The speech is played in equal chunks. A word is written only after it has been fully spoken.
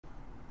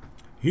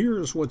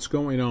Here's what's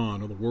going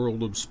on in the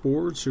world of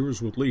sports.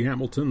 Here's what Lee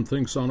Hamilton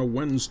thinks on a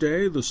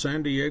Wednesday. The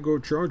San Diego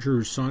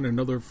Chargers sign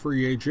another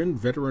free agent,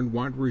 veteran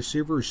wide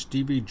receiver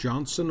Stevie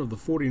Johnson of the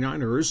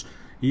 49ers.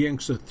 He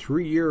inks a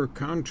 3-year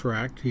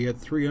contract. He had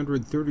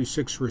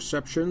 336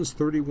 receptions,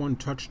 31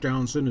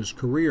 touchdowns in his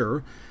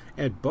career.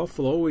 At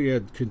Buffalo, he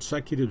had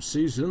consecutive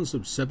seasons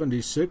of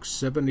 76,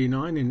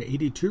 79, and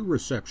 82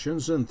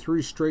 receptions and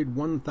 3 straight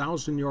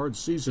 1,000-yard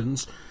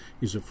seasons.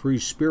 He's a free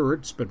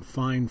spirit. He's been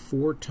fined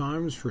 4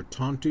 times for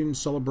taunting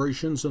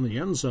celebrations in the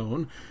end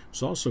zone.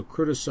 He's also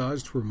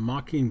criticized for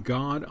mocking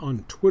God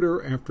on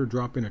Twitter after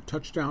dropping a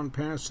touchdown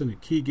pass in a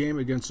key game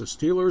against the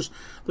Steelers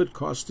that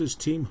cost his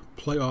team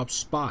a playoff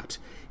spot.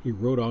 He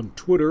wrote on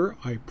Twitter,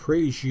 "I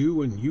praise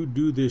you and you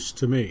do this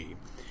to me."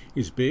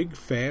 He's big,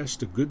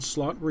 fast, a good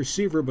slot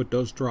receiver, but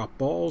does drop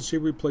balls. He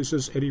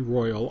replaces Eddie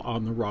Royal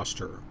on the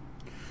roster.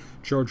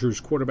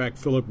 Chargers quarterback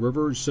Philip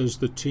Rivers says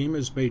the team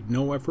has made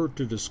no effort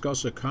to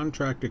discuss a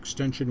contract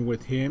extension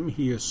with him.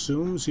 He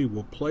assumes he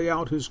will play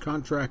out his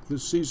contract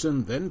this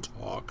season, then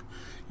talk.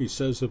 He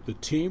says if the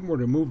team were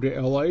to move to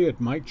L.A.,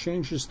 it might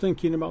change his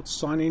thinking about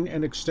signing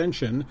an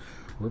extension.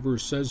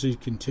 Rivers says he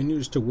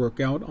continues to work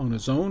out on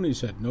his own.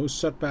 He's had no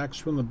setbacks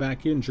from the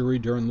back injury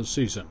during the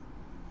season.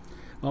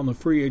 On the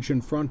free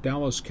agent front,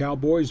 Dallas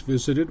Cowboys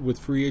visited with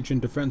free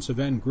agent defensive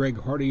end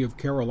Greg Hardy of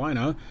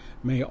Carolina.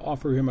 May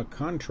offer him a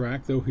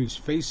contract, though he's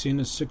facing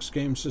a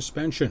 6-game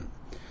suspension.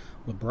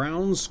 The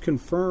Browns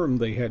confirmed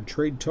they had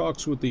trade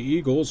talks with the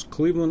Eagles.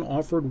 Cleveland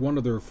offered one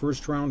of their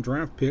first-round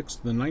draft picks,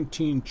 the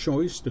 19th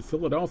choice, to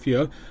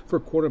Philadelphia for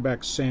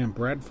quarterback Sam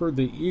Bradford.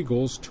 The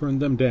Eagles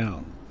turned them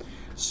down.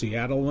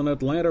 Seattle and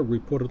Atlanta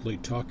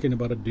reportedly talking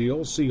about a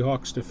deal.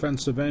 Seahawks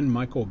defensive end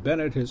Michael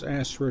Bennett has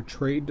asked for a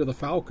trade to the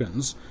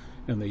Falcons.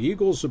 And the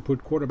Eagles have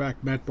put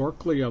quarterback Matt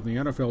Barkley on the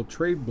NFL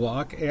trade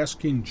block,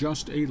 asking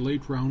just a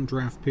late-round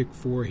draft pick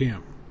for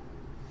him.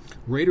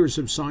 Raiders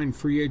have signed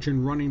free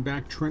agent running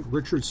back Trent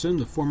Richardson,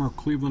 the former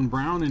Cleveland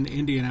Brown and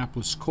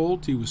Indianapolis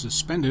Colt. He was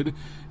suspended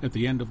at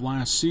the end of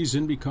last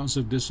season because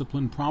of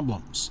discipline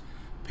problems.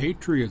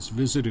 Patriots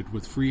visited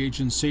with free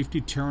agent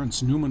safety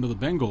Terrence Newman of the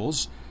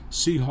Bengals.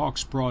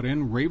 Seahawks brought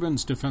in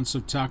Ravens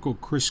defensive tackle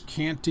Chris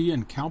Canty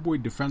and Cowboy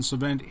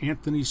defensive end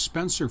Anthony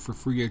Spencer for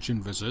free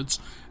agent visits,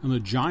 and the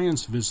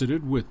Giants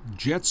visited with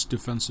Jets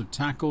defensive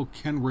tackle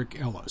Kenrick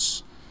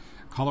Ellis.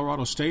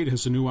 Colorado State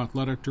has a new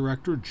athletic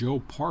director,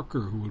 Joe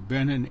Parker, who had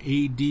been an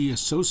AD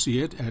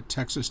associate at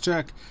Texas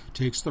Tech,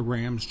 takes the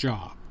Rams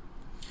job.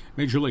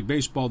 Major League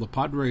Baseball, the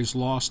Padres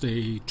lost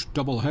a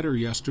doubleheader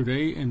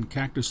yesterday in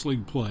Cactus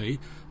League play,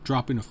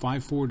 dropping a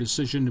 5-4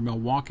 decision to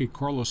Milwaukee.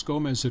 Carlos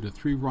Gomez hit a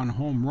 3-run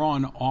home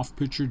run off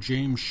pitcher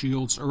James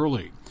Shields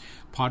early.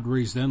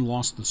 Padres then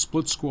lost the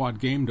split squad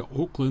game to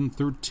Oakland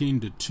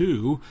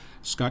 13-2.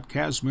 Scott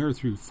Kazmir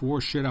threw 4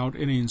 shutout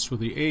innings for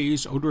the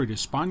A's. Odre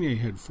Despaigne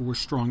had 4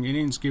 strong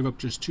innings, gave up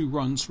just 2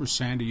 runs for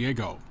San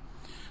Diego.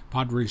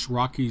 Padres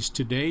Rockies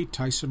today.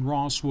 Tyson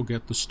Ross will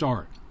get the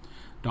start.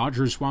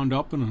 Dodgers wound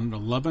up in an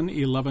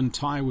 11-11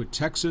 tie with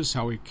Texas.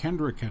 Howie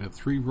Kendrick had a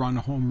 3-run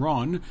home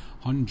run.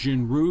 Hyun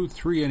Jin Ryu,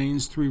 3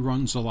 innings, 3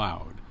 runs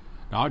allowed.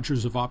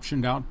 Dodgers have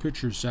optioned out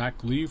pitcher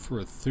Zach Lee for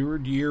a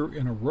 3rd year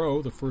in a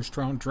row. The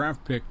first-round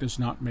draft pick does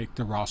not make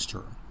the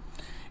roster.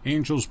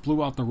 Angels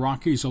blew out the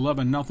Rockies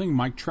 11-0.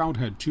 Mike Trout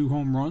had 2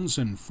 home runs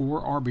and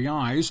 4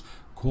 RBIs.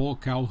 Cole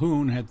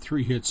Calhoun had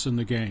 3 hits in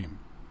the game.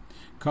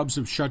 Cubs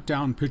have shut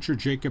down pitcher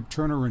Jacob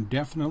Turner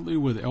indefinitely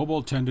with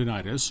elbow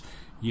tendonitis.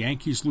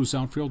 Yankees lose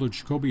outfielder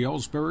Jacoby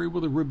Ellsbury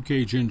with a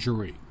ribcage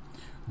injury.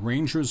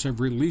 Rangers have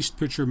released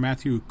pitcher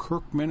Matthew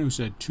Kirkman, who's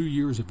had 2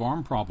 years of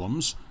arm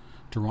problems.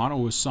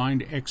 Toronto has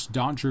signed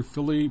ex-Dodger,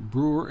 Philly,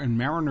 Brewer, and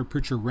Mariner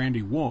pitcher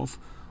Randy Wolf.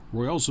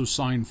 Royals have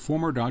signed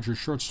former Dodger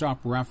shortstop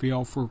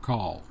Rafael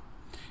Furcal.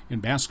 In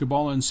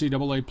basketball,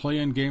 NCAA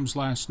play-in games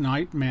last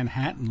night,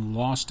 Manhattan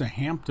lost to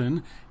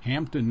Hampton.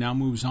 Hampton now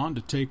moves on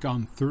to take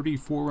on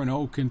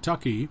 34-0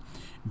 Kentucky.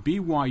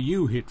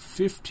 BYU hit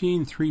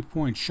 15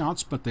 3-point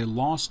shots, but they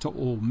lost to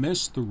Ole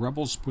Miss. The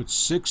Rebels put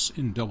 6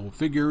 in double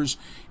figures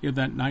in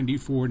that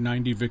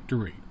 94-90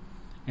 victory.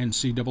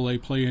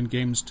 NCAA play-in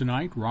games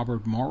tonight.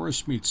 Robert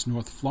Morris meets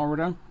North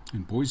Florida,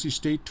 and Boise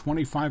State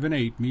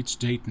 25-8 meets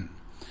Dayton.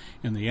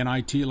 In the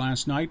NIT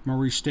last night,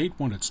 Murray State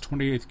won its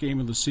 28th game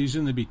of the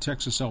season. They beat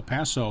Texas El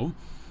Paso.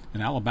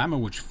 And Alabama,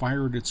 which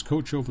fired its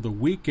coach over the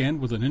weekend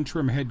with an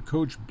interim head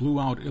coach, blew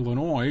out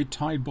Illinois,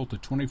 tied both a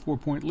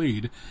 24-point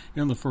lead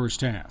in the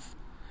first half.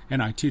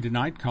 NIT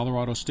tonight,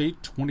 Colorado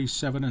State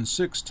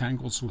 27-6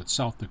 tangles with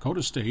South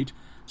Dakota State.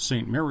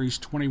 St. Mary's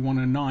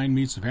 21-9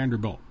 meets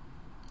Vanderbilt.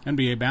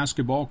 NBA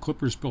basketball,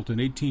 Clippers built an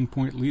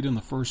 18-point lead in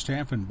the first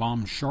half and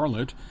bombed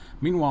Charlotte.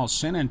 Meanwhile,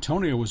 San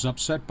Antonio was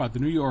upset by the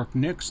New York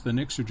Knicks. The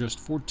Knicks are just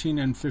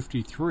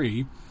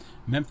 14-53.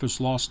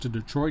 Memphis lost to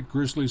Detroit.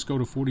 Grizzlies go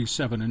to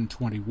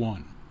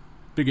 47-21.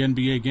 Big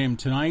NBA game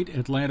tonight.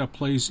 Atlanta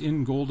plays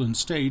in Golden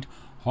State.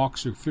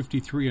 Hawks are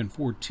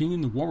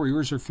 53-14. The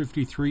Warriors are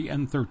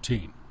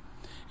 53-13.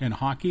 In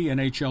hockey,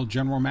 NHL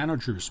general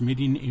managers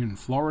meeting in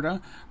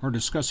Florida are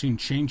discussing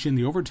changing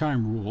the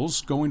overtime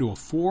rules, going to a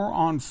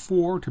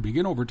 4-on-4 to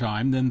begin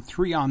overtime, then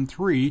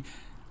 3-on-3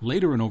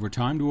 later in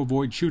overtime to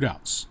avoid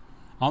shootouts.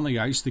 On the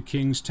ice, the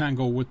Kings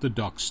tangle with the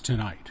Ducks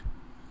tonight.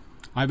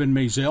 Ivan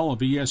Mazel of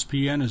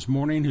ESPN is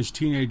mourning his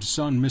teenage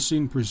son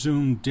missing,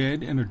 presumed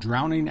dead in a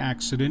drowning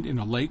accident in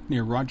a lake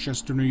near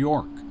Rochester, New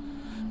York.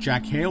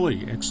 Jack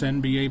Haley,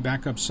 ex-NBA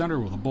backup center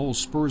with the Bulls,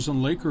 Spurs,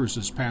 and Lakers,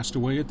 has passed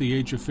away at the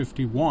age of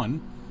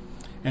 51.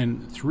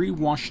 And 3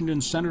 Washington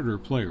Senator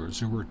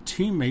players who were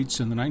teammates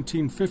in the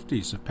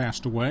 1950s have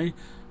passed away.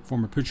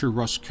 Former pitcher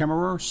Russ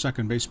Kemmerer,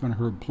 second baseman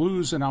Herb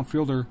Plews, and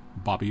outfielder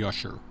Bobby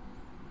Usher.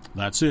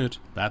 That's it.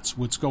 That's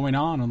what's going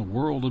on in the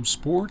world of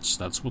sports.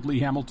 That's what Lee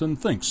Hamilton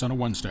thinks on a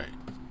Wednesday.